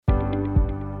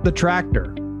The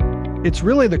tractor. It's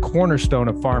really the cornerstone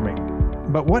of farming.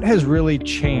 But what has really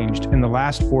changed in the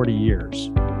last 40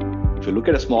 years? If you look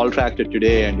at a small tractor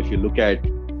today, and if you look at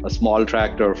a small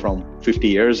tractor from 50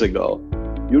 years ago,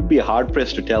 you'd be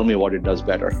hard-pressed to tell me what it does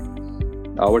better.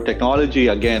 Our technology,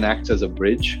 again, acts as a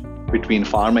bridge between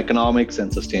farm economics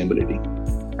and sustainability.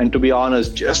 And to be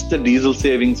honest, just the diesel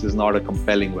savings is not a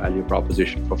compelling value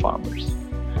proposition for farmers.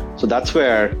 So that's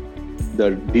where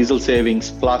the diesel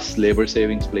savings plus labor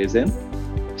savings plays in.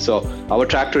 So our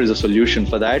tractor is a solution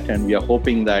for that, and we are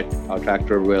hoping that our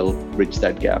tractor will bridge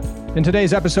that gap. In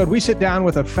today's episode, we sit down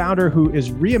with a founder who is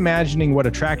reimagining what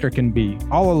a tractor can be,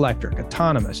 all electric,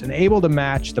 autonomous, and able to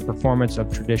match the performance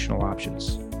of traditional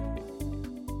options.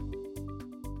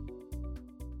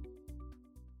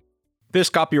 This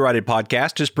copyrighted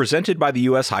podcast is presented by the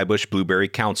U.S. Highbush Blueberry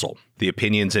Council. The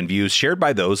opinions and views shared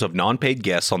by those of non-paid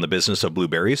guests on the business of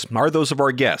blueberries are those of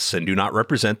our guests and do not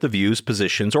represent the views,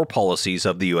 positions, or policies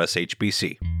of the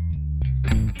USHBC.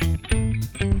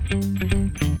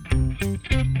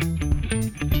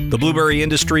 The blueberry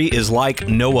industry is like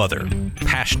no other,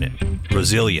 passionate,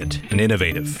 resilient, and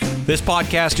innovative. This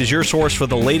podcast is your source for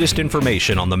the latest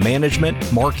information on the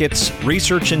management, markets,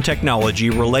 research, and technology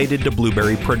related to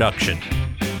blueberry production.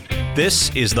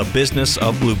 This is the business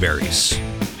of blueberries.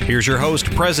 Here's your host,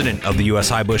 President of the U.S.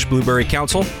 Highbush Blueberry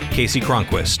Council, Casey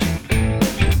Cronquist.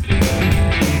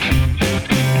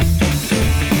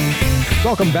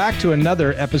 Welcome back to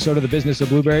another episode of the Business of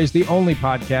Blueberries, the only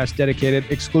podcast dedicated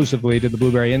exclusively to the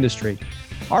blueberry industry.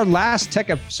 Our last tech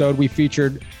episode, we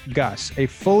featured Gus, a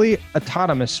fully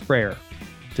autonomous sprayer.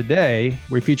 Today,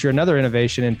 we feature another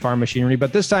innovation in farm machinery,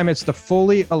 but this time it's the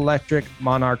fully electric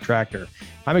Monarch tractor.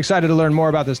 I'm excited to learn more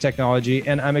about this technology,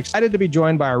 and I'm excited to be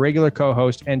joined by our regular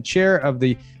co-host and chair of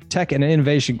the Tech and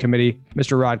Innovation Committee,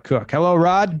 Mr. Rod Cook. Hello,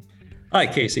 Rod. Hi,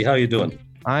 Casey. How are you doing?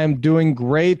 I'm doing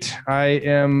great. I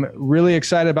am really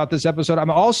excited about this episode.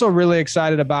 I'm also really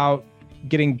excited about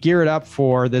getting geared up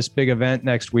for this big event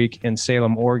next week in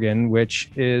Salem, Oregon,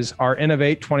 which is our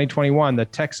Innovate 2021, the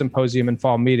Tech Symposium and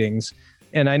Fall Meetings.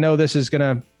 And I know this is going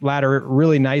to ladder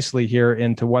really nicely here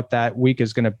into what that week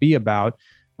is going to be about.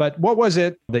 But what was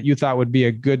it that you thought would be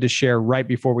a good to share right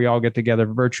before we all get together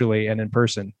virtually and in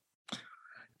person?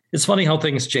 It's funny how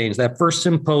things change. That first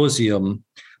symposium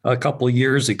a couple of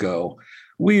years ago,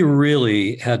 we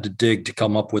really had to dig to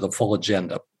come up with a full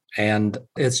agenda. And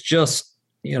it's just,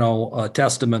 a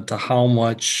testament to how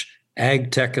much ag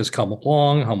tech has come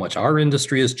along, how much our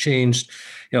industry has changed.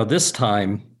 This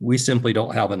time we simply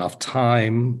don't have enough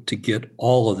time to get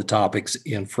all of the topics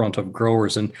in front of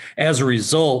growers. And as a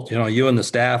result, you and the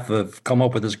staff have come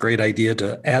up with this great idea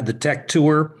to add the tech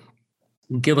tour,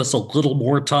 give us a little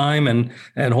more time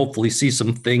and hopefully see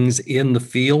some things in the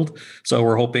field. So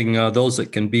we're hoping those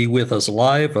that can be with us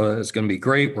live is going to be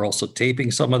great. We're also taping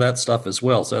some of that stuff as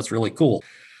well. So that's really cool.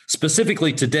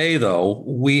 Specifically today, though,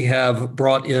 we have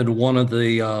brought in one of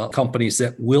the companies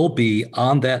that will be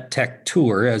on that tech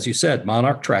tour, as you said,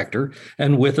 Monarch Tractor.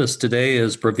 And with us today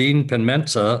is Praveen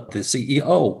Penmensa, the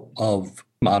CEO of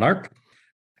Monarch.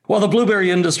 While the blueberry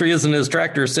industry isn't as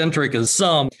tractor-centric as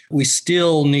some, we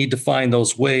still need to find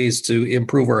those ways to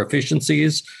improve our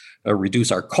efficiencies,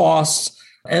 reduce our costs,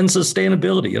 and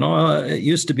sustainability. It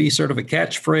used to be sort of a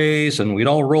catchphrase, and we'd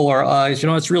all roll our eyes.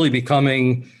 It's really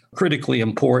becoming critically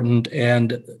important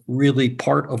and really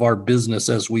part of our business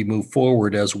as we move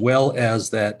forward, as well as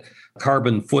that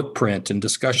carbon footprint and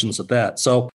discussions of that.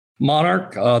 So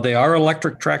Monarch, they are an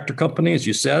electric tractor company, as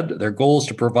you said. Their goal is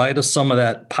to provide us some of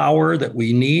that power that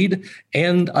we need,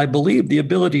 and I believe the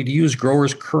ability to use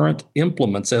growers' current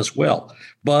implements as well.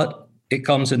 But it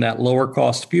comes in that lower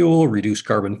cost fuel, reduced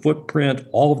carbon footprint,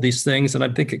 all of these things, and I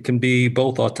think it can be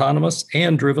both autonomous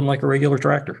and driven like a regular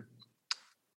tractor.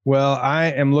 Well,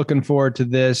 I am looking forward to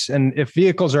this. And if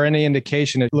vehicles are any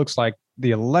indication, it looks like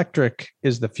the electric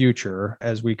is the future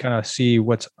as we kind of see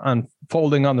what's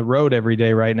unfolding on the road every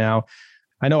day right now.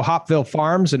 I know Hopville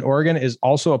Farms in Oregon is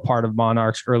also a part of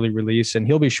Monarch's early release, and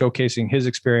he'll be showcasing his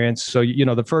experience. So,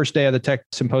 the first day of the Tech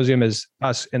Symposium is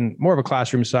us in more of a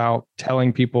classroom style,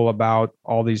 telling people about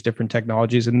all these different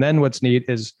technologies. And then what's neat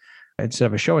is instead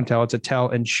of a show and tell, it's a tell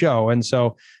and show. And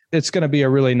so it's going to be a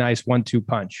really nice 1-2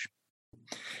 punch.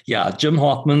 Yeah, Jim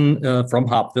Hoffman from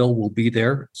Hopville will be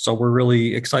there. So we're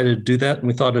really excited to do that. And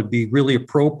we thought it'd be really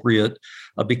appropriate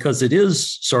because it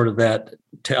is sort of that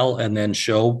tell and then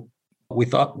show. We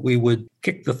thought we would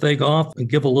kick the thing off and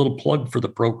give a little plug for the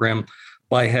program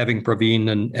by having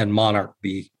Praveen and Monarch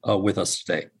be with us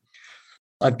today.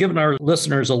 I've given our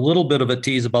listeners a little bit of a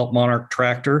tease about Monarch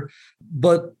Tractor,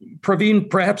 but Praveen,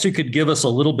 perhaps you could give us a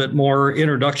little bit more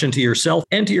introduction to yourself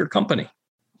and to your company.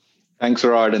 Thanks,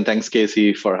 Rod, and thanks,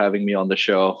 Casey, for having me on the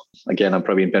show. Again, I'm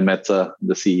Praveen Penmetsa,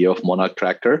 the CEO of Monarch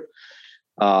Tractor.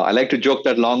 I like to joke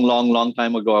that long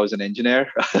time ago, I was an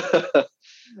engineer.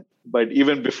 But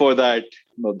even before that,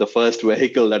 the first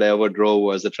vehicle that I ever drove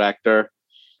was a tractor.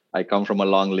 I come from a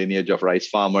long lineage of rice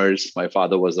farmers. My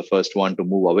father was the first one to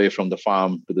move away from the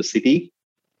farm to the city,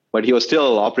 but he was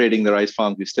still operating the rice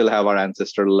farm. We still have our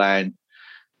ancestral land.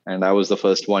 And I was the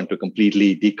first one to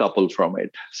completely decouple from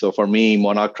it. So for me,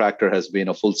 Monarch Tractor has been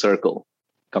a full circle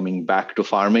coming back to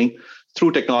farming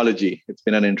through technology. It's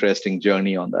been an interesting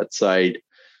journey on that side.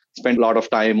 Spent a lot of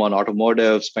time on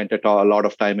automotive, spent a lot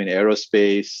of time in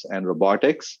aerospace and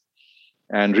robotics,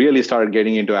 and really started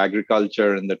getting into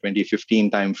agriculture in the 2015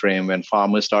 timeframe when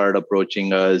farmers started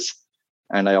approaching us.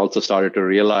 And I also started to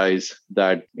realize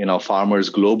that, farmers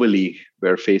globally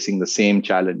were facing the same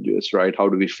challenges, right? How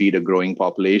do we feed a growing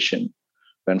population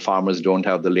when farmers don't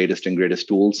have the latest and greatest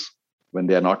tools, when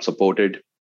they are not supported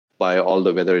by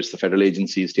whether it's the federal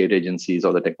agencies, state agencies,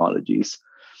 or the technologies?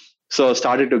 So I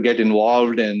started to get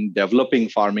involved in developing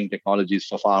farming technologies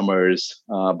for farmers,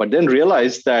 but then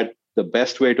realized that the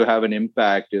best way to have an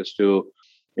impact is to,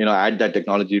 add that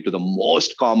technology to the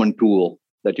most common tool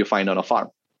that you find on a farm,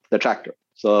 the tractor.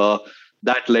 So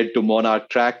that led to Monarch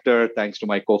Tractor, thanks to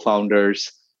my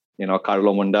co-founders,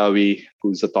 Carlo Mondavi,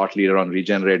 who's a thought leader on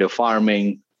regenerative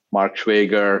farming, Mark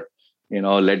Schwager,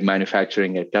 led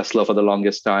manufacturing at Tesla for the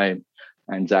longest time,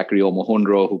 and Zachary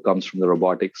Omohundro, who comes from the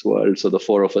robotics world. So the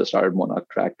four of us started Monarch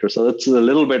Tractor. So that's a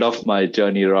little bit of my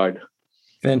journey, Rod.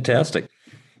 Fantastic.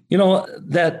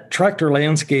 That tractor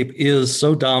landscape is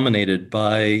so dominated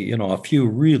by, a few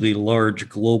really large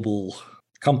global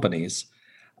companies.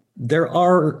 There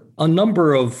are a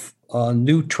number of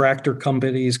new tractor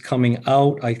companies coming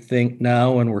out, I think,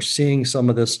 now, and we're seeing some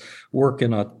of this work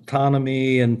in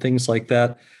autonomy and things like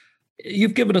that.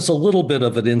 You've given us a little bit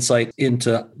of an insight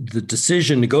into the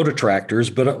decision to go to tractors,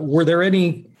 but were there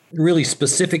any really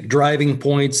specific driving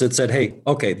points that said, hey,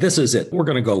 okay, this is it, we're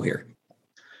going to go here?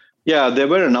 Yeah, there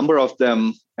were a number of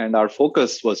them, and our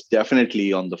focus was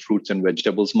definitely on the fruits and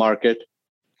vegetables market,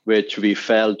 which we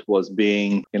felt was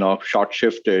being, short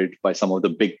shifted by some of the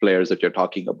big players that you're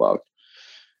talking about,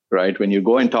 right? When you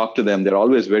go and talk to them, they're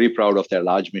always very proud of their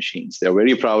large machines. They're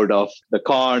very proud of the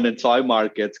corn and soy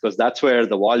markets because that's where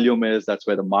the volume is, that's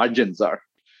where the margins are.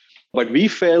 But we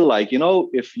feel like,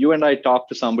 if you and I talk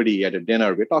to somebody at a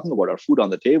dinner, we're talking about our food on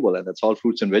the table, and that's all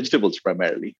fruits and vegetables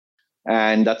primarily.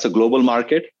 And that's a global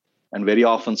market, and very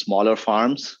often smaller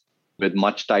farms with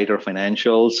much tighter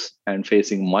financials and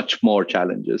facing much more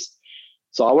challenges.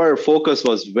 So our focus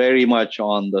was very much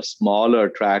on the smaller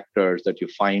tractors that you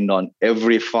find on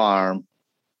every farm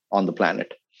on the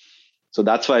planet. So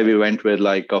that's why we went with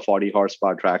like a 40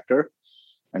 horsepower tractor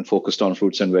and focused on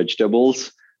fruits and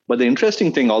vegetables. But the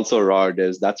interesting thing also, Rod,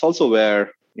 is that's also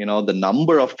where, the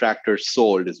number of tractors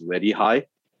sold is very high.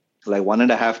 Like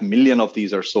 1.5 million of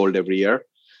these are sold every year.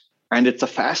 And it's the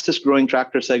fastest growing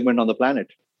tractor segment on the planet.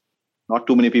 Not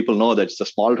too many people know that it's the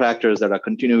small tractors that are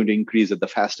continuing to increase at the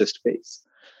fastest pace.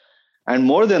 And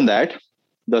more than that,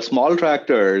 the small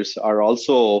tractors are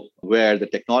also where the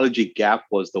technology gap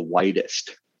was the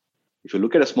widest. If you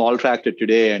look at a small tractor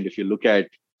today, and if you look at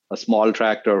a small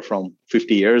tractor from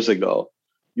 50 years ago,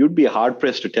 you'd be hard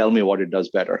pressed to tell me what it does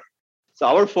better. So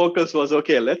our focus was,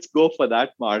 okay, let's go for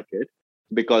that market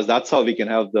because that's how we can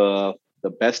have the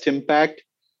best impact.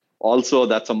 Also,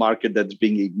 that's a market that's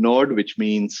being ignored, which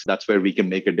means that's where we can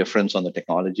make a difference on the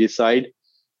technology side.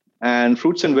 And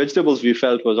fruits and vegetables, we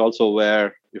felt, was also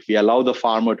where if we allow the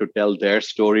farmer to tell their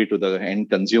story to the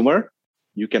end consumer,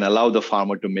 you can allow the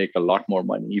farmer to make a lot more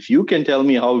money. If you can tell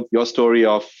me how your story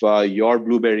of your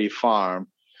blueberry farm,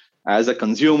 as a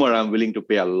consumer, I'm willing to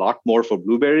pay a lot more for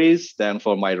blueberries than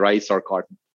for my rice or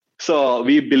cotton. So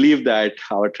we believe that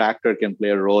our tractor can play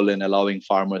a role in allowing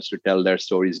farmers to tell their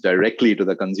stories directly to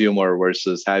the consumer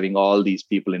versus having all these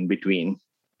people in between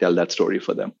tell that story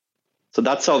for them. So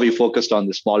that's how we focused on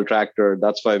the small tractor.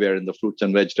 That's why we're in the fruits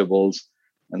and vegetables.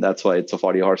 And that's why it's a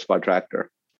 40 horsepower tractor.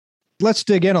 Let's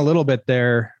dig in a little bit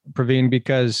there, Praveen,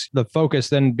 because the focus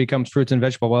then becomes fruits and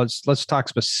vegetables. Well, let's talk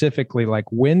specifically, like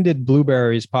when did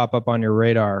blueberries pop up on your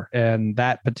radar and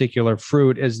that particular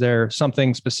fruit? Is there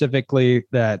something specifically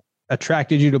that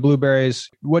attracted you to blueberries?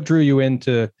 What drew you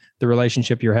into the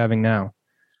relationship you're having now?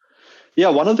 Yeah,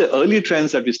 one of the early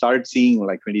trends that we started seeing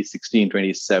like 2016,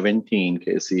 2017,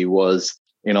 Casey, was,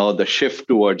 the shift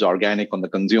towards organic on the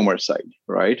consumer side,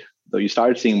 right? So you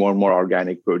started seeing more and more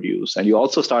organic produce, and you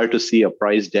also started to see a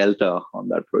price delta on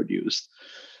that produce.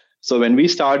 So when we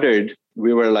started,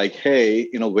 we were like, hey,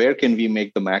 where can we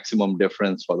make the maximum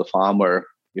difference for the farmer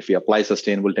if we apply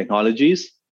sustainable technologies?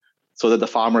 so that the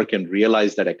farmer can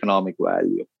realize that economic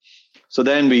value. So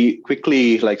then we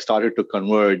quickly started to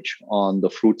converge on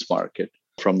the fruits market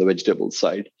from the vegetable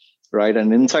side, right?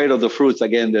 And inside of the fruits,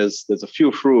 again, there's a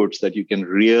few fruits that you can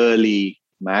really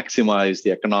maximize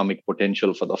the economic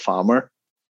potential for the farmer.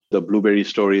 The blueberry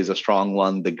story is a strong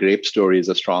one. The grape story is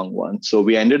a strong one. So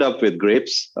we ended up with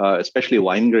grapes, especially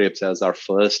wine grapes, as our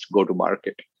first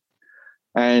go-to-market.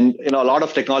 And a lot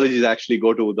of technologies actually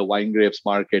go to the wine grapes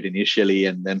market initially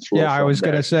and then flow. Yeah, I was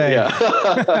going to say,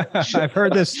 I've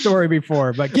heard this story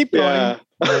before, but keep going. Yeah.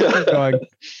 Keep going.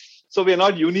 So we're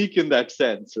not unique in that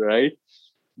sense, right?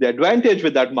 The advantage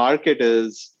with that market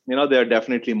is, they're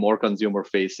definitely more consumer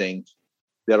facing.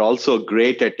 They're also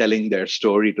great at telling their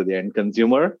story to the end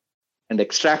consumer and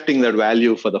extracting that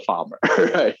value for the farmer,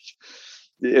 right?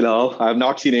 I've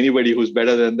not seen anybody who's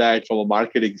better than that from a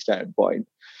marketing standpoint.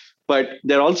 But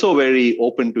they're also very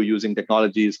open to using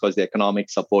technologies because the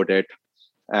economics support it.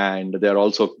 And they're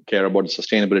also care about the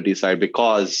sustainability side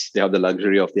because they have the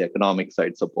luxury of the economic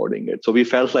side supporting it. So we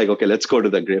felt like, okay, let's go to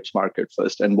the grapes market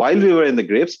first. And while we were in the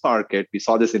grapes market, we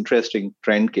saw this interesting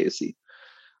trend, Casey.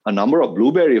 A number of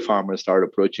blueberry farmers started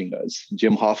approaching us,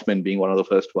 Jim Hoffman being one of the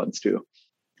first ones too.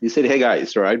 He said, hey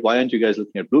guys, right, why aren't you guys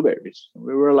looking at blueberries? And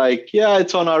we were like, yeah,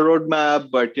 it's on our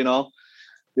roadmap, but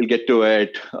we'll get to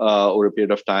it over a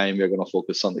period of time. We're going to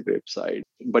focus on the grape side.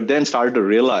 But then started to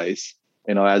realize,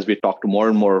 as we talk to more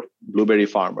and more blueberry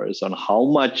farmers on how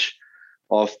much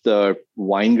of the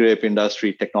wine grape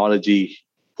industry technology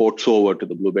ports over to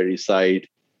the blueberry side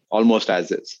almost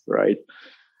as is, right?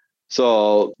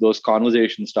 So those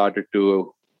conversations started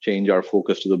to change our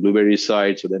focus to the blueberry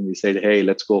side. So then we said, hey,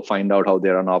 let's go find out how they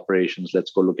run operations.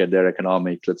 Let's go look at their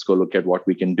economics. Let's go look at what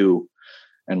we can do.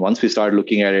 And once we started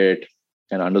looking at it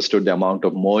and understood the amount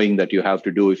of mowing that you have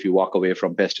to do if you walk away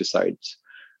from pesticides,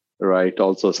 right?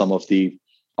 Also, some of the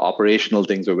operational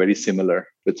things were very similar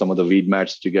with some of the weed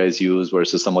mats that you guys use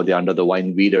versus some of the under the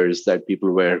vine weeders that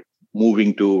people were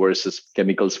moving to versus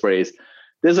chemical sprays.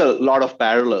 There's a lot of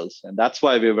parallels. And that's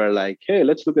why we were like, hey,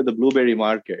 let's look at the blueberry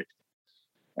market.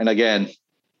 And again,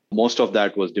 most of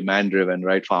that was demand driven,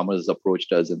 right? Farmers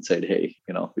approached us and said, hey,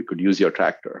 we could use your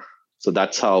tractor. So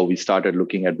that's how we started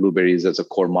looking at blueberries as a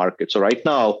core market. So right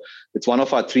now, it's one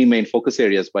of our three main focus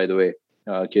areas, by the way,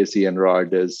 Casey and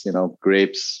Rod, is,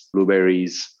 grapes,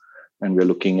 blueberries, and we're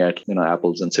looking at,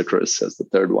 apples and citrus as the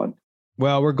third one.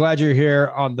 Well, we're glad you're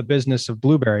here on the business of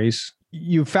blueberries.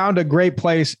 You found a great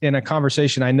place in a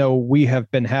conversation I know we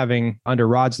have been having under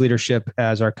Rod's leadership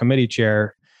as our committee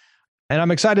chair. And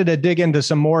I'm excited to dig into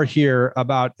some more here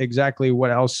about exactly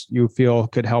what else you feel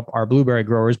could help our blueberry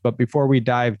growers. But before we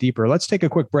dive deeper, let's take a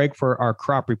quick break for our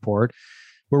crop report.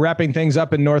 We're wrapping things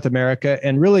up in North America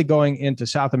and really going into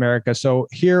South America. So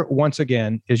here, once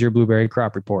again, is your blueberry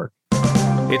crop report.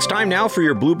 It's time now for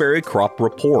your blueberry crop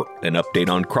report, an update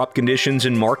on crop conditions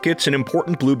in markets and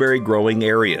important blueberry growing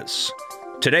areas.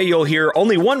 Today, you'll hear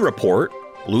only one report,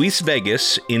 Luis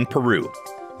Vegas in Peru.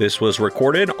 This was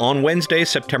recorded on Wednesday,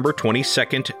 September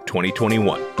 22nd,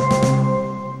 2021.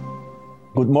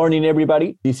 Good morning,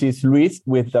 everybody. This is Luis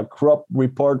with the crop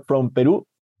report from Peru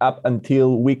up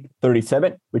until week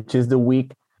 37, which is the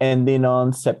week ending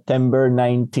on September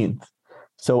 19th.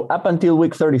 So up until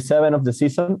week 37 of the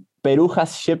season, Peru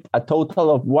has shipped a total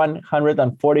of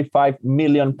 145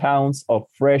 million pounds of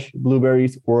fresh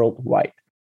blueberries worldwide.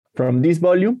 From this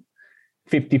volume,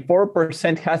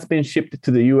 54% has been shipped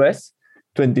to the US,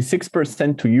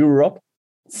 26% to Europe,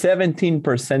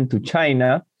 17% to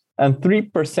China, and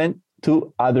 3%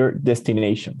 to other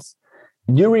destinations.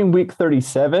 During week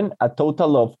 37, a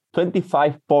total of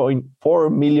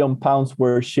 25.4 million pounds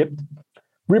were shipped,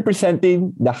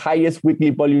 representing the highest weekly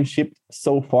volume shipped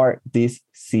so far this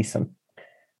season.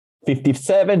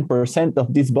 57%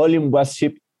 of this volume was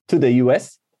shipped to the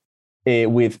US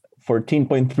with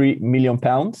 14.3 million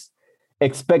pounds,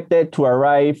 expected to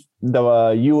arrive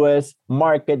the US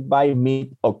market by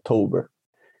mid-October.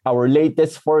 Our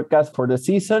latest forecast for the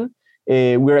season,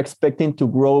 we're expecting to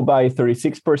grow by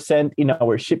 36% in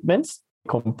our shipments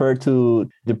compared to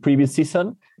the previous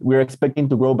season. We're expecting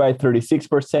to grow by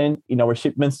 36% in our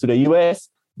shipments to the US,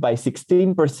 by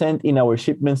 16% in our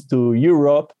shipments to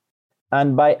Europe,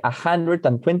 and by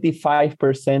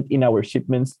 125% in our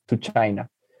shipments to China.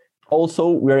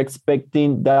 Also, we're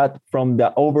expecting that from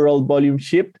the overall volume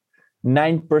shipped,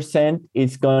 9%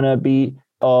 is going to be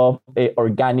of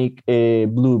organic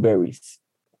blueberries.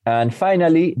 And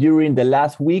finally, during the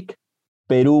last week,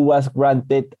 Peru was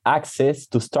granted access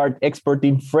to start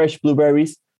exporting fresh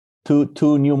blueberries to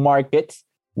two new markets,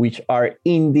 which are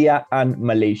India and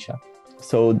Malaysia.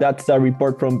 So that's a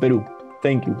report from Peru.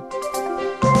 Thank you.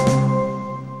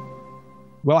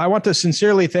 Well, I want to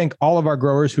sincerely thank all of our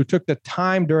growers who took the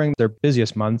time during their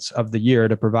busiest months of the year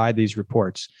to provide these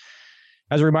reports.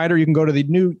 As a reminder, you can go to the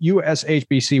new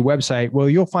USHBC website where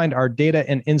you'll find our Data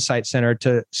and Insight Center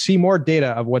to see more data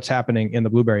of what's happening in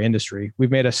the blueberry industry. We've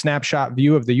made a snapshot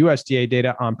view of the USDA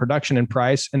data on production and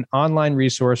price, an online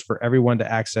resource for everyone to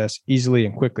access easily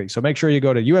and quickly. So make sure you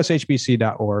go to ushbc.org/data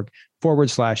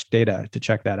to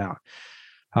check that out.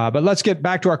 But let's get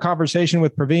back to our conversation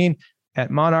with Praveen. At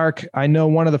Monarch, I know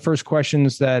one of the first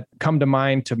questions that come to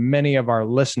mind to many of our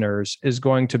listeners is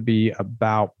going to be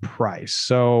about price.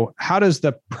 So how does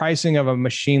the pricing of a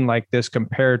machine like this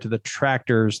compare to the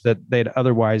tractors that they'd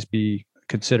otherwise be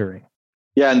considering?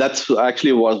 Yeah, and that's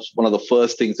actually was one of the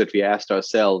first things that we asked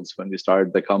ourselves when we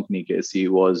started the company, Casey,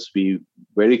 was we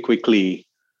very quickly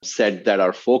said that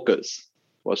our focus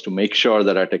was to make sure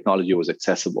that our technology was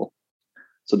accessible.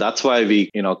 So that's why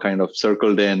we, kind of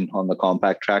circled in on the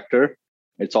compact tractor.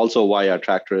 It's also why our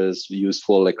tractor is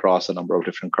useful across a number of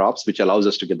different crops, which allows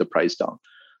us to get the price down.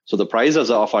 So the price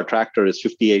of our tractor is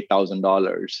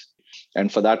 $58,000.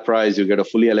 And for that price, you get a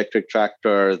fully electric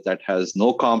tractor that has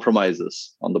no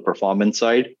compromises on the performance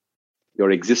side. Your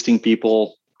existing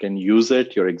people can use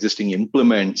it. Your existing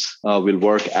implements will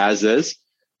work as is.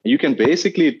 You can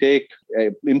basically take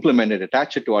an implement and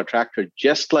attach it to our tractor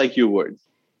just like you would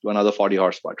to another 40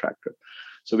 horsepower tractor.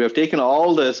 So we have taken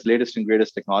all this latest and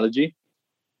greatest technology,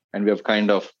 and we have kind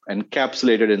of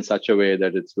encapsulated in such a way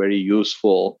that it's very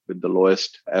useful with the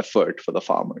lowest effort for the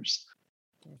farmers.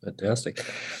 Fantastic.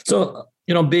 So,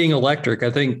 being electric,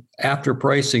 I think after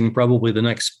pricing, probably the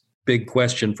next big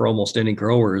question for almost any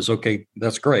grower is, okay,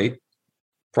 that's great.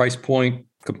 Price point,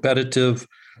 competitive.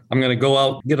 I'm going to go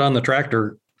out, get on the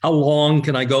tractor. How long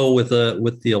can I go with the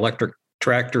electric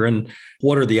tractor, and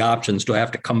what are the options? Do I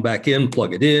have to come back in,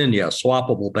 plug it in? Yeah,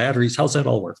 swappable batteries. How's that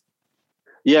all work?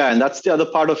 Yeah, and that's the other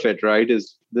part of it, right?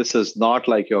 Is this is not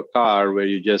like your car where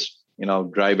you just,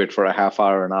 drive it for a half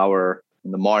hour, an hour in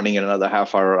the morning and another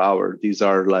half hour. These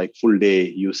are like full day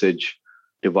usage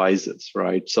devices,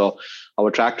 right? So our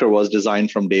tractor was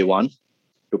designed from day one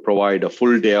to provide a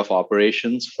full day of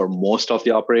operations for most of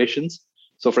the operations.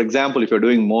 So for example, if you're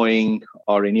doing mowing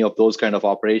or any of those kind of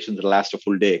operations, it'll last a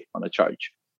full day on a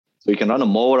charge. So you can run a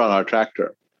mower on our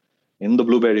tractor in the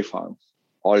blueberry farm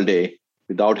all day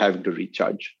without having to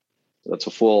recharge. So that's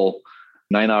a full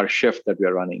 9-hour shift that we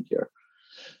are running here.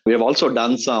 We have also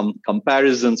done some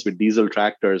comparisons with diesel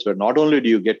tractors where not only do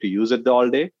you get to use it all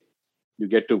day, you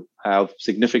get to have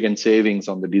significant savings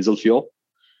on the diesel fuel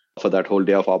for that whole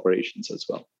day of operations as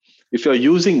well. If you're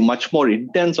using much more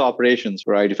intense operations,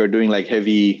 right, if you're doing like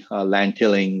heavy land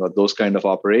tilling or those kind of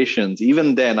operations,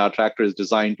 even then our tractor is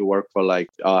designed to work for like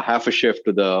half a shift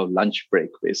to the lunch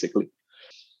break, basically.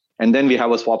 And then we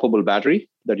have a swappable battery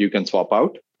that you can swap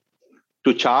out.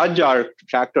 To charge our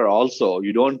tractor also,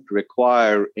 you don't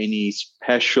require any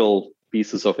special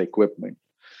pieces of equipment.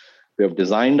 We have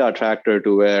designed our tractor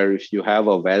to where if you have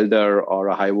a welder or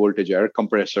a high voltage air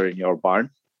compressor in your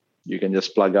barn, you can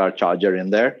just plug our charger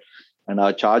in there. And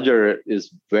our charger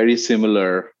is very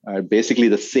similar, basically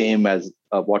the same as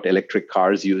what electric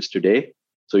cars use today.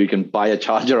 So you can buy a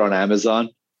charger on Amazon,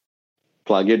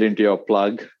 plug it into your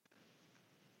plug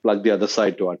the other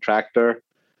side to our tractor,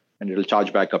 and it'll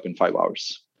charge back up in 5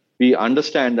 hours. We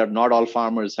understand that not all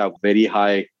farmers have very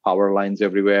high power lines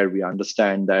everywhere. We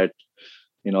understand that,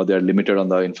 they're limited on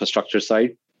the infrastructure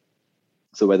side.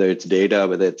 So whether it's data,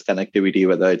 whether it's connectivity,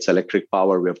 whether it's electric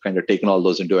power, we have kind of taken all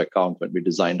those into account when we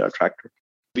designed our tractor.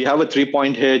 We have a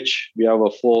 3-point hitch. We have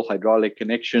a full hydraulic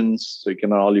connections. So you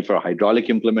can all leave our hydraulic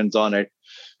implements on it.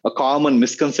 A common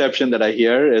misconception that I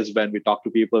hear is when we talk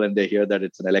to people and they hear that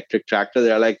it's an electric tractor,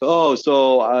 they're like, oh,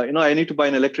 so, I need to buy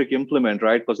an electric implement,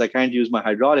 right? Because I can't use my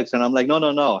hydraulics. And I'm like,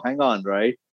 no, hang on,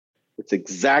 right? It's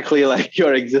exactly like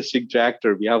your existing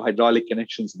tractor. We have hydraulic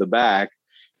connections in the back.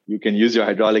 You can use your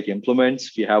hydraulic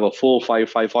implements. We have a full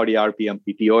 540 RPM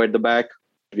PTO at the back.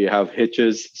 We have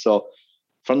hitches. So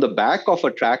from the back of a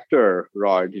tractor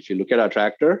rod, if you look at our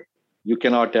tractor, you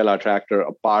cannot tell our tractor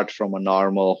apart from a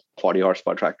normal 40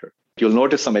 horsepower tractor. You'll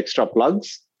notice some extra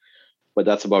plugs, but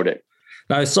that's about it.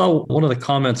 Now, I saw one of the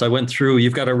comments I went through.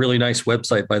 You've got a really nice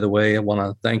website, by the way. I want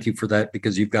to thank you for that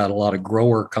because you've got a lot of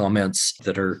grower comments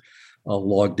that are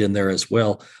logged in there as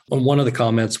well. And one of the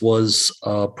comments was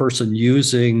a person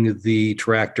using the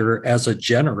tractor as a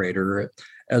generator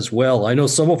as well. I know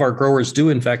some of our growers do,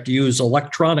 in fact, use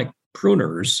electronic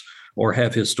pruners or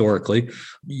have historically.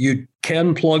 You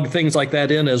can plug things like that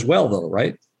in as well, though,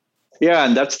 right? Yeah,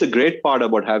 and that's the great part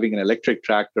about having an electric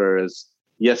tractor is,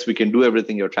 yes, we can do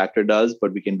everything your tractor does,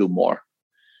 but we can do more.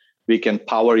 We can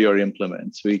power your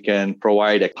implements. We can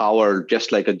provide a power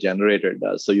just like a generator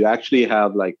does. So you actually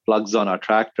have like plugs on our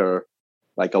tractor,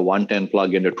 like a 110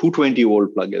 plug and a 220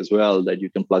 volt plug as well that you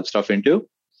can plug stuff into.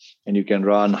 And you can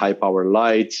run high power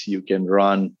lights. You can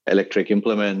run electric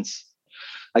implements.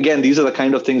 Again, these are the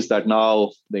kind of things that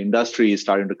now the industry is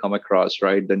starting to come across,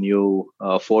 right? The new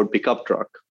Ford pickup truck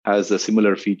has a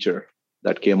similar feature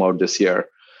that came out this year.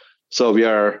 So we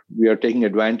are taking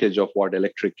advantage of what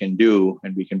electric can do,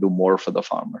 and we can do more for the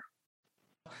farmer.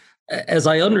 As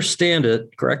I understand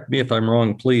it, correct me if I'm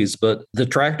wrong, please, but the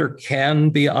tractor can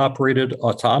be operated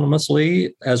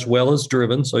autonomously as well as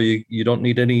driven. So you don't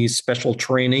need any special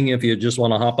training if you just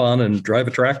want to hop on and drive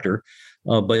a tractor,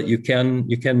 but you can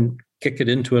kick it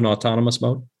into an autonomous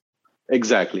mode.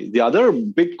 Exactly. The other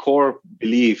big core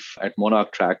belief at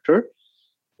Monarch Tractor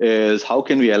is how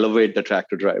can we elevate the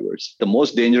tractor drivers? The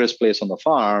most dangerous place on the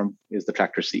farm is the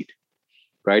tractor seat,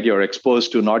 right? You're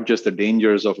exposed to not just the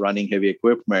dangers of running heavy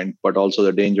equipment, but also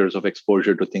the dangers of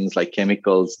exposure to things like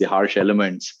chemicals, the harsh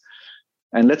elements.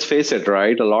 And let's face it,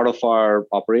 right? A lot of our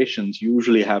operations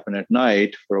usually happen at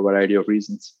night for a variety of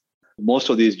reasons. Most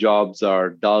of these jobs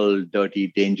are dull, dirty,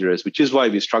 dangerous, which is why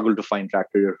we struggle to find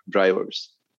tractor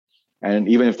drivers. And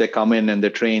even if they come in and they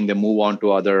train, they move on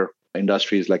to other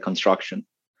industries like construction.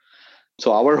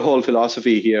 So our whole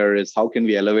philosophy here is how can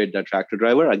we elevate that tractor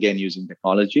driver, again, using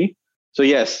technology. So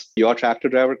yes, your tractor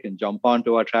driver can jump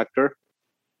onto our tractor,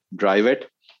 drive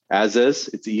it as is.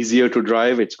 It's easier to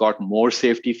drive. It's got more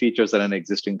safety features than an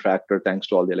existing tractor thanks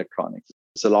to all the electronics.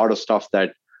 It's a lot of stuff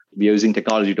that we're using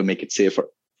technology to make it safer.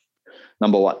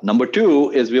 Number one. Number two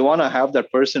is we want to have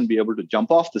that person be able to jump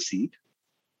off the seat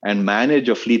and manage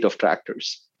a fleet of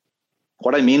tractors.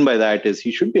 What I mean by that is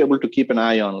he should be able to keep an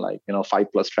eye on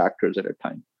 5+ tractors at a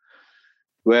time.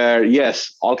 Where,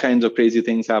 yes, all kinds of crazy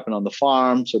things happen on the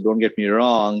farm. So don't get me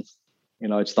wrong.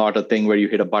 It's not a thing where you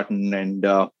hit a button and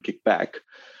kick back.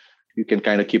 You can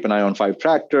kind of keep an eye on 5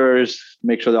 tractors,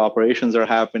 make sure the operations are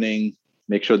happening,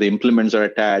 make sure the implements are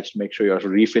attached, make sure you're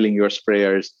refilling your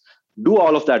sprayers. Do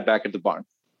all of that back at the barn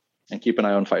and keep an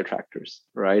eye on 5 tractors,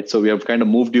 right? So we have kind of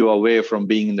moved you away from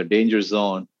being in the danger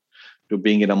zone to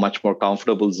being in a much more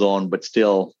comfortable zone, but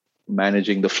still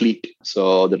managing the fleet.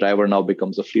 So the driver now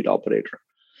becomes a fleet operator.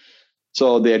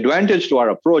 So the advantage to our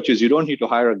approach is you don't need to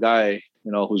hire a guy,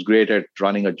 who's great at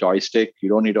running a joystick. You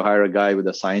don't need to hire a guy with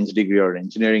a science degree or an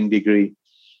engineering degree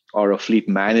or a fleet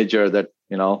manager that,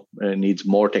 needs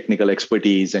more technical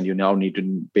expertise and you now need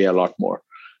to pay a lot more.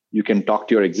 You can talk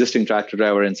to your existing tractor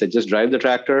driver and say, just drive the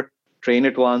tractor, train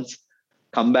it once,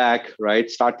 come back, right?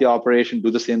 Start the operation, do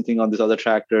the same thing on this other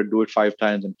tractor, do it 5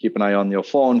 times and keep an eye on your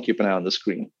phone, keep an eye on the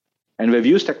screen. And we've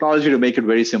used technology to make it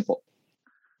very simple.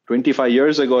 25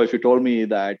 years ago, if you told me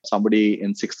that somebody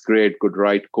in 6th grade could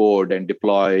write code and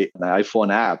deploy an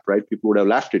iPhone app, right? People would have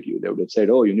laughed at you. They would have said,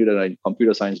 oh, you need a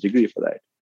computer science degree for that.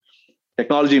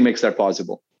 Technology makes that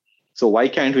possible. So why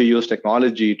can't we use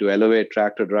technology to elevate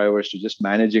tractor drivers to just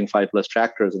managing 5+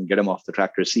 tractors and get them off the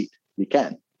tractor seat? We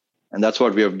can. And that's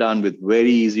what we have done with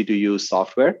very easy to use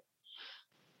software.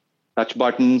 Touch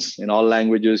buttons in all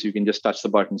languages. You can just touch the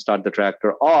button, start the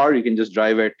tractor, or you can just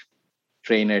drive it,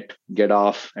 train it, get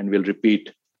off, and we'll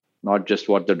repeat not just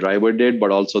what the driver did,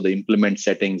 but also the implement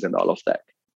settings and all of that.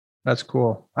 That's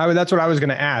cool. That's what I was going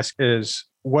to ask is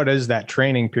what is that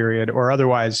training period, or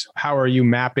otherwise, how are you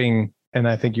mapping? And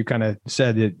I think you kind of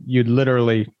said that you'd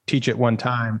literally teach it one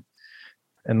time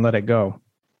and let it go.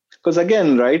 Because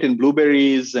again, right, in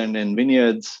blueberries and in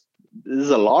vineyards, there's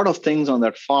a lot of things on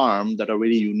that farm that are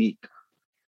very unique.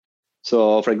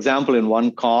 So for example, in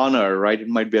one corner, right, it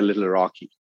might be a little rocky.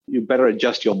 You better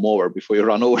adjust your mower before you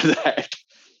run over that.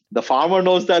 The farmer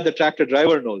knows that, the tractor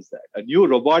driver knows that. A new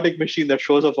robotic machine that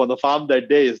shows up on the farm that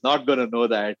day is not going to know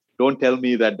that. Don't tell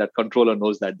me that controller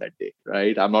knows that day,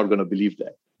 right? I'm not going to believe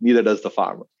that. Neither does the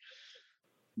farmer.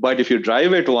 But if you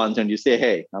drive it once and you say,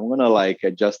 hey, I'm going to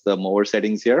adjust the mower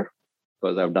settings here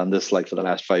because I've done this for the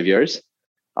last 5 years.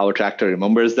 Our tractor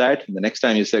remembers that. And the next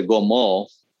time you say, go mow,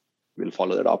 we'll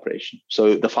follow that operation.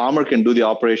 So the farmer can do the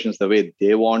operations the way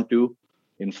they want to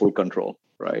in full control,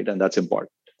 right? And that's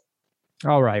important.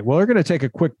 All right. Well, we're going to take a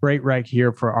quick break right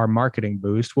here for our marketing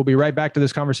boost. We'll be right back to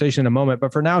this conversation in a moment.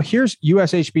 But for now, here's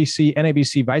USHBC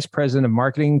NABC Vice President of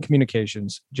Marketing and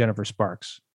Communications, Jennifer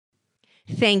Sparks.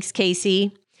 Thanks,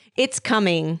 Casey. It's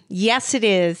coming. Yes, it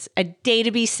is. A day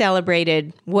to be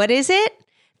celebrated. What is it?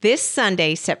 This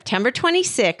Sunday, September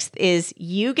 26th, is,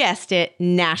 you guessed it,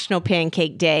 National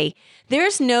Pancake Day.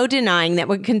 There's no denying that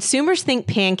when consumers think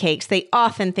pancakes, they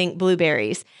often think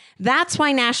blueberries. That's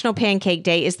why National Pancake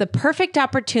Day is the perfect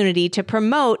opportunity to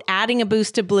promote adding a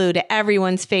boost of blue to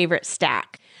everyone's favorite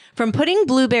stack. From putting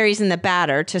blueberries in the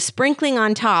batter to sprinkling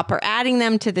on top or adding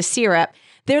them to the syrup,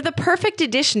 they're the perfect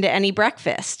addition to any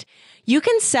breakfast. You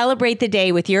can celebrate the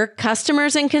day with your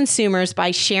customers and consumers by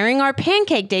sharing our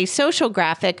Pancake Day social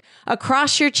graphic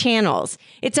across your channels.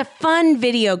 It's a fun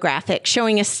video graphic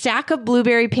showing a stack of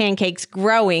blueberry pancakes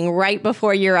growing right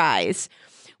before your eyes.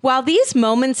 While these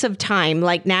moments of time,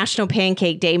 like National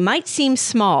Pancake Day, might seem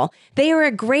small, they are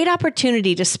a great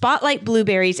opportunity to spotlight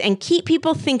blueberries and keep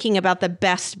people thinking about the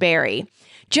best berry.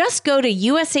 Just go to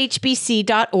ushbc.org/boost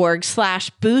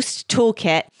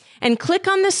toolkit and click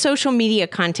on the social media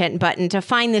content button to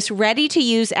find this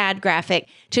ready-to-use ad graphic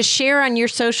to share on your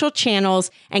social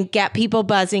channels and get people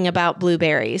buzzing about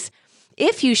blueberries.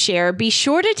 If you share, be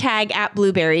sure to tag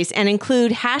 @blueberries and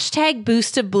include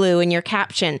 #BoostOfBlue in your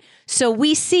caption so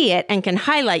we see it and can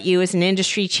highlight you as an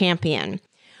industry champion.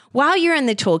 While you're in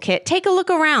the toolkit, take a look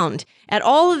around at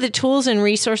all of the tools and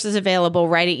resources available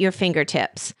right at your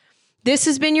fingertips. This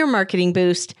has been your Marketing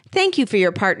Boost. Thank you for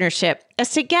your partnership,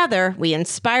 as together we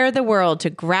inspire the world to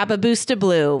grab a boost of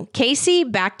blue. Casey,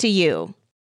 back to you.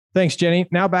 Thanks, Jenny.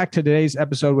 Now back to today's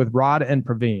episode with Rod and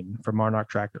Praveen from Monarch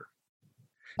Tractor.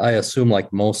 I assume,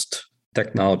 like most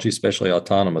technology, especially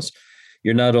autonomous,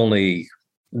 you're not only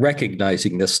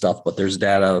recognizing this stuff, but there's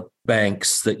data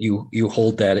banks that you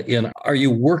hold data in. Are you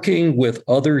working with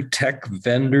other tech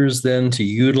vendors then to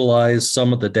utilize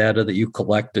some of the data that you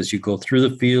collect as you go through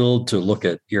the field to look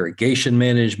at irrigation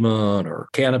management or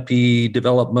canopy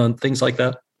development, things like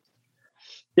that?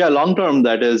 Yeah, long term,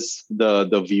 that is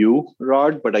the view,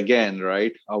 Rod. But again,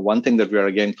 right, one thing that we are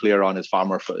again clear on is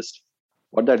farmer first.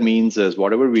 What that means is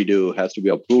whatever we do has to be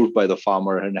approved by the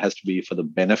farmer and has to be for the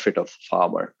benefit of the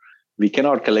farmer. We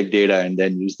cannot collect data and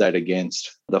then use that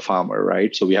against the farmer,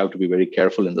 right? So we have to be very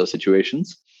careful in those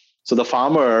situations. So the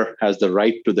farmer has the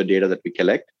right to the data that we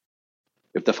collect.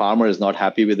 If the farmer is not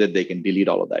happy with it, they can delete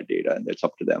all of that data and it's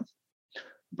up to them.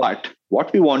 But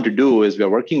what we want to do is we're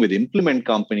working with implement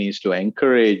companies to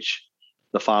encourage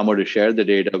the farmer to share the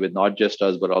data with not just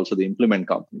us, but also the implement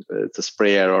companies, whether it's a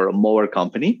sprayer or a mower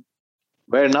company,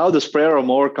 where now the sprayer or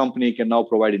mower company can now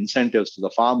provide incentives to the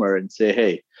farmer and say,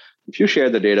 hey, if you share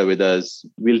the data with us,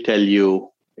 we'll tell you,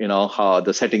 how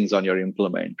the settings on your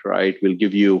implement, right? We'll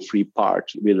give you free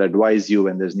parts. We'll advise you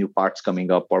when there's new parts coming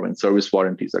up or when service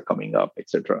warranties are coming up,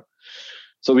 etc.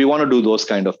 So we want to do those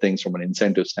kind of things from an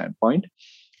incentive standpoint.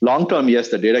 Long term, yes,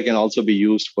 the data can also be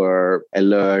used for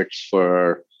alerts,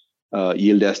 for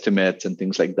yield estimates and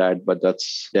things like that. But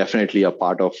that's definitely a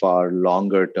part of our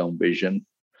longer term vision.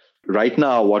 Right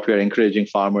now, what we are encouraging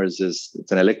farmers is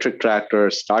it's an electric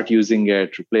tractor, start using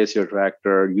it, replace your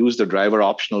tractor, use the driver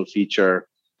optional feature,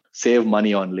 save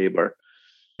money on labor.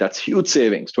 That's huge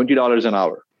savings, $20 an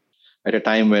hour at a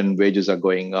time when wages are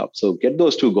going up. So get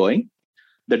those two going.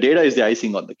 The data is the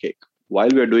icing on the cake. While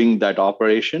we're doing that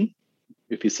operation,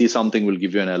 if you see something, we'll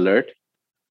give you an alert.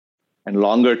 And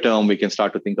longer term, we can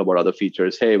start to think about other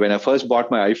features. Hey, when I first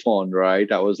bought my iPhone,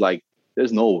 right, I was like,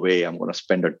 there's no way I'm going to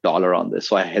spend $1 on this.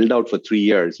 So I held out for 3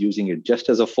 years using it just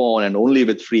as a phone and only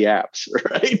with free apps,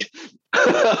 right?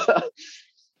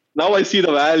 Now I see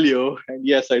the value. And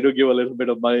yes, I do give a little bit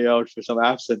of money out for some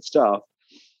apps and stuff.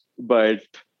 But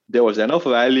there was enough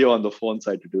value on the phone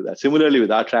side to do that. Similarly,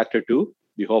 with our tractor too,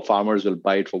 we hope farmers will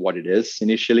buy it for what it is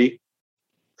initially,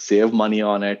 save money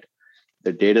on it.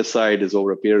 The data side is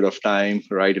over a period of time,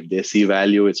 right? If they see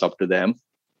value, it's up to them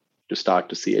to start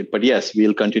to see it. But yes,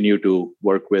 we'll continue to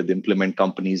work with implement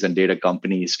companies and data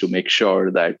companies to make sure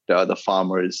that the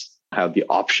farmers have the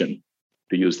option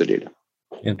to use the data.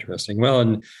 Interesting. Well,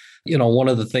 and one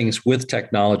of the things with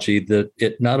technology that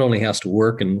it not only has to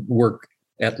work and work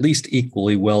at least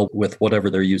equally well with whatever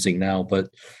they're using now, but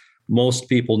most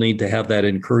people need to have that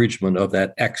encouragement of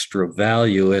that extra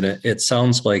value. And it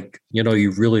sounds like,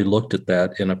 you've really looked at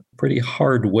that in a pretty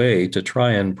hard way to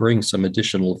try and bring some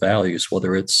additional values,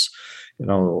 whether it's,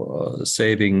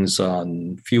 savings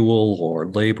on fuel or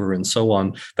labor and so on.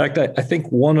 In fact, I think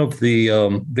one of the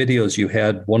videos you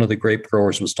had, one of the grape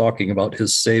growers was talking about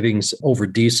his savings over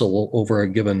diesel over a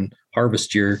given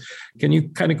harvest year. Can you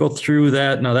kind of go through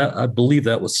that? Now, that I believe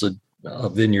that was a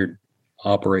vineyard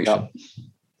operation. Yeah.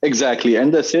 Exactly.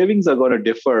 And the savings are going to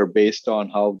differ based on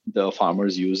how the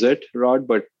farmers use it, Rod.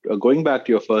 But going back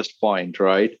to your first point,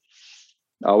 right?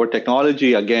 Our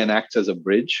technology, again, acts as a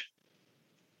bridge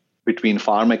between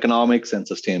farm economics and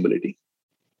sustainability.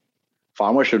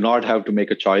 Farmers should not have to make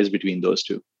a choice between those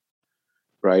two,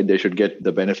 right? They should get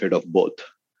the benefit of both.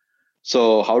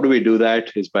 So how do we do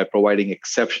that? Is by providing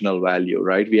exceptional value,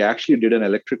 right? We actually did an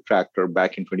electric tractor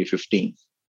back in 2015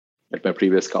 at my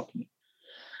previous company.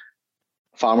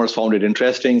 Farmers found it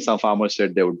interesting. Some farmers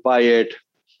said they would buy it.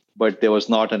 but there was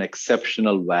not an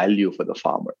exceptional value for the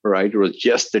farmer, right? It was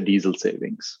just the diesel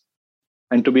savings.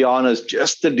 And to be honest,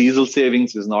 just the diesel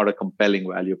savings is not a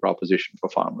compelling value proposition for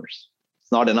farmers.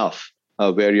 It's not enough.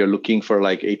 Where you're looking for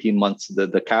like 18 months,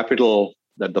 the capital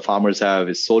that the farmers have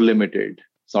is so limited,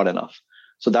 it's not enough.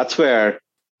 So that's where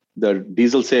the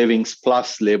diesel savings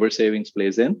plus labor savings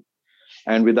plays in.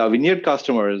 And with our vineyard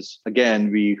customers,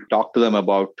 again, we talk to them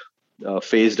about a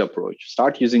phased approach.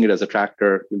 Start using it as a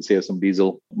tractor, you'll save some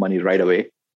diesel money right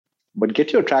away. But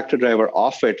get your tractor driver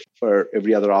off it for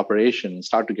every other operation and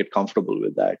start to get comfortable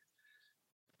with that.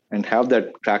 And have that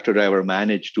tractor driver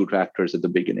manage 2 tractors at the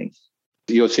beginning.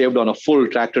 You're saved on a full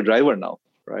tractor driver now,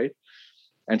 right?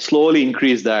 And slowly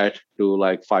increase that to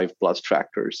like 5+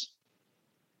 tractors.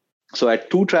 So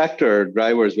at 2 tractor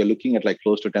drivers, we're looking at like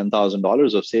close to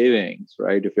 $10,000 of savings,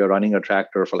 right? If you're running a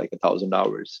tractor for like 1,000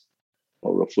 hours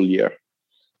over a full year.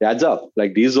 It adds up.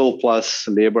 Like diesel plus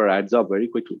labor adds up very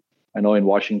quickly. I know in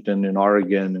Washington, in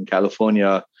Oregon, in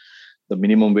California, the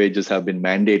minimum wages have been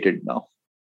mandated now.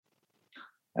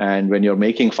 And when you're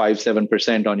making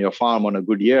 5-7% on your farm on a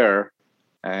good year,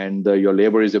 and your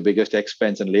labor is your biggest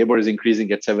expense, and labor is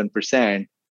increasing at 7%,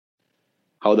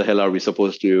 how the hell are we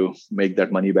supposed to make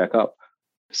that money back up?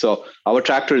 So our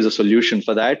tractor is a solution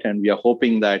for that, and we are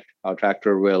hoping that our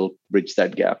tractor will bridge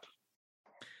that gap.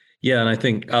 Yeah, and I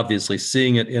think obviously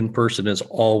seeing it in person is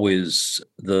always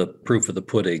the proof of the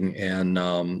pudding. And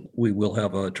we will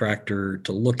have a tractor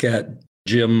to look at.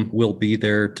 Jim will be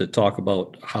there to talk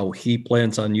about how he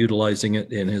plans on utilizing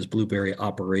it in his blueberry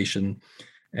operation.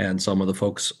 And some of the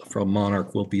folks from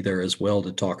Monarch will be there as well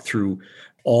to talk through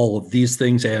all of these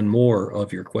things and more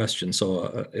of your questions.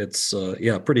 So it's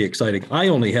pretty exciting. I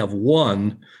only have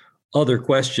one other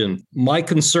question. My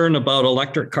concern about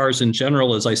electric cars in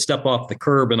general is I step off the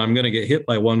curb and I'm going to get hit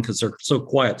by one because they're so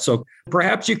quiet. So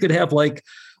perhaps you could have like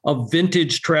a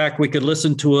vintage track. We could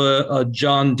listen to a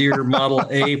John Deere Model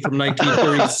A from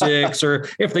 1936, or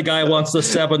if the guy wants the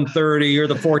 730 or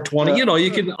the 420,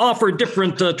 you can offer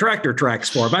different tractor tracks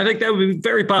for him. I think that would be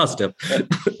very positive.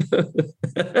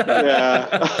 Yeah,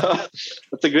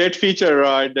 that's a great feature,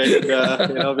 Rod.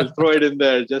 And, we'll throw it in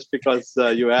there just because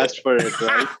you asked for it,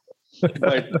 right?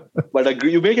 But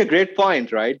you make a great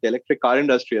point, right? The electric car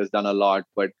industry has done a lot,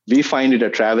 but we find it a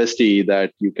travesty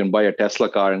that you can buy a Tesla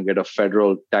car and get a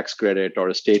federal tax credit or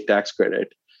a state tax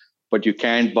credit, but you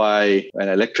can't buy an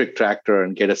electric tractor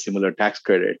and get a similar tax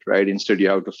credit, right? Instead, you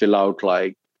have to fill out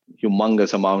like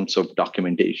humongous amounts of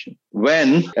documentation.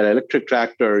 When an electric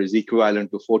tractor is equivalent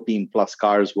to 14+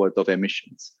 cars worth of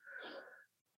emissions,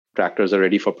 tractors are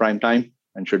ready for prime time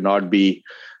and should not be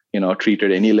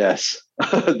treated any less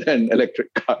than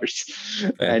electric cars.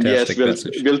 Fantastic. And yes,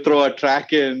 we'll throw a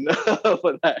track in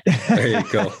for that. There you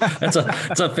go. That's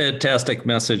a fantastic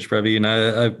message, Praveen.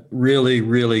 A really,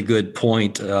 really good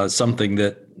point. Something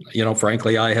that,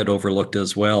 frankly, I had overlooked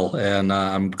as well. And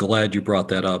I'm glad you brought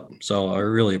that up. So I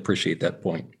really appreciate that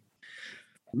point.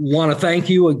 Want to thank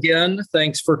you again.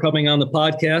 Thanks for coming on the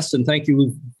podcast. And thank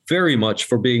you very much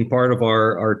for being part of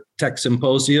our tech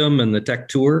symposium and the tech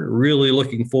tour. Really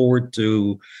looking forward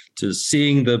to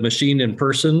seeing the machine in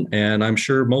person. And I'm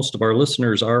sure most of our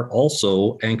listeners are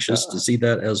also anxious to see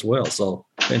that as well. So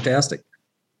fantastic.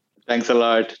 Thanks a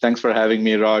lot. Thanks for having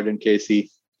me, Rod and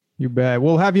Casey. You bet.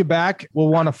 We'll have you back. We'll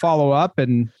want to follow up.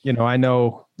 And, I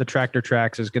know the tractor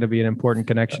tracks is going to be an important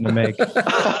connection to make.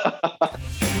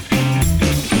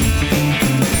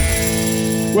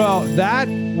 Well, that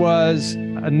was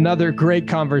another great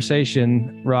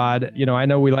conversation, Rod. I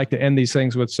know we like to end these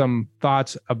things with some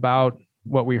thoughts about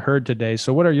what we heard today.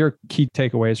 So what are your key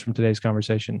takeaways from today's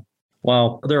conversation?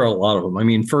 Well, there are a lot of them. I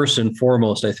mean, first and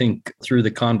foremost, I think through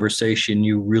the conversation,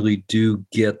 you really do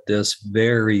get this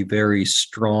very, very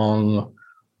strong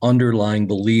underlying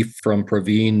belief from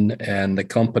Praveen and the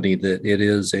company that it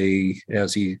is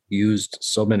as he used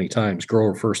so many times,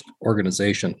 grower first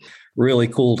organization. Really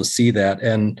cool to see that.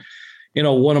 And,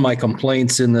 one of my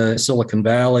complaints in the Silicon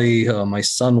Valley, my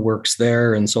son works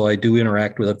there. And so I do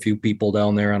interact with a few people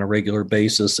down there on a regular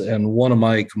basis. And one of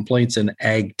my complaints in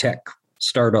ag tech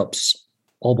startups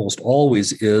almost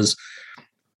always is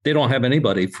they don't have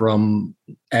anybody from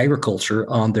agriculture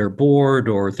on their board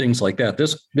or things like that.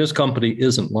 This company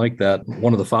isn't like that.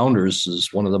 One of the founders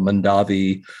is one of the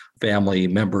Mondavi family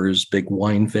members, big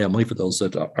wine family for those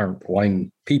that aren't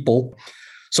wine people.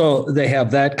 So they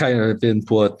have that kind of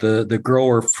input, the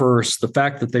grower first, the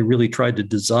fact that they really tried to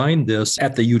design this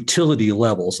at the utility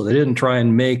level. So they didn't try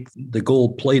and make the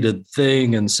gold-plated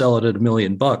thing and sell it at $1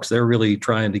 million. They're really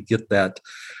trying to get that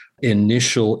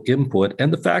initial input.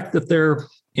 And the fact that they're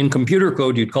in computer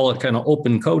code, you'd call it kind of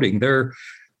open coding. They're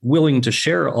willing to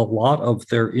share a lot of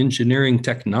their engineering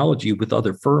technology with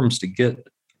other firms to get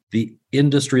the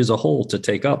industry as a whole to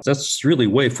take up. That's really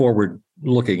way forward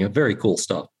looking and very cool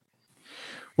stuff.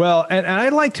 Well, and I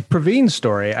liked Praveen's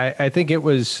story. I think it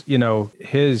was,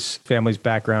 his family's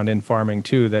background in farming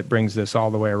too that brings this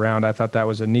all the way around. I thought that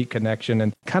was a neat connection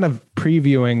and kind of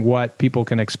previewing what people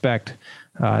can expect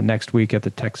next week at the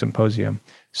Tech Symposium.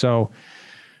 So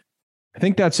I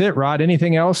think that's it, Rod.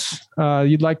 Anything else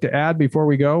you'd like to add before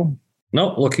we go?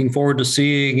 No, looking forward to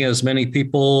seeing as many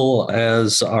people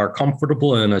as are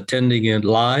comfortable in attending it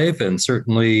live, and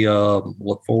certainly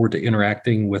look forward to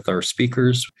interacting with our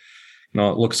speakers. It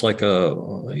looks like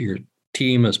your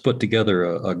team has put together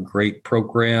a great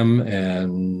program,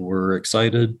 and we're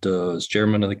excited. As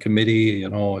chairman of the committee,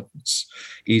 it's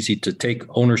easy to take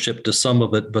ownership to some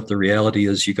of it, but the reality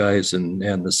is you guys and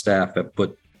the staff have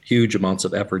put huge amounts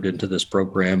of effort into this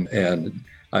program, and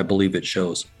I believe it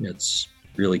shows. It's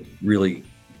really, really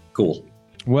cool.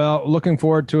 Well, looking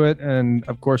forward to it. And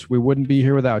of course, we wouldn't be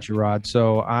here without you, Rod.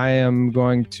 So I am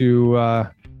going to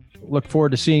look forward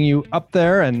to seeing you up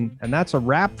there. And that's a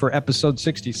wrap for episode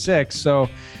 66. So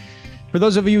for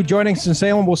those of you joining us in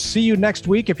Salem, we'll see you next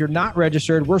week. If you're not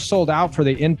registered, we're sold out for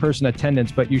the in-person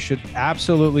attendance, but you should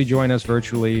absolutely join us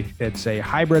virtually. It's a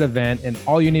hybrid event, and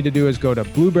all you need to do is go to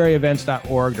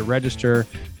blueberryevents.org to register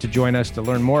to join us to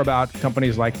learn more about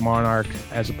companies like Monarch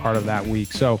as a part of that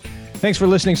week. So thanks for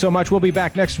listening so much. We'll be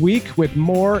back next week with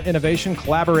more innovation,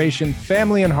 collaboration,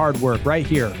 family, and hard work right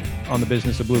here on the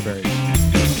Business of Blueberries.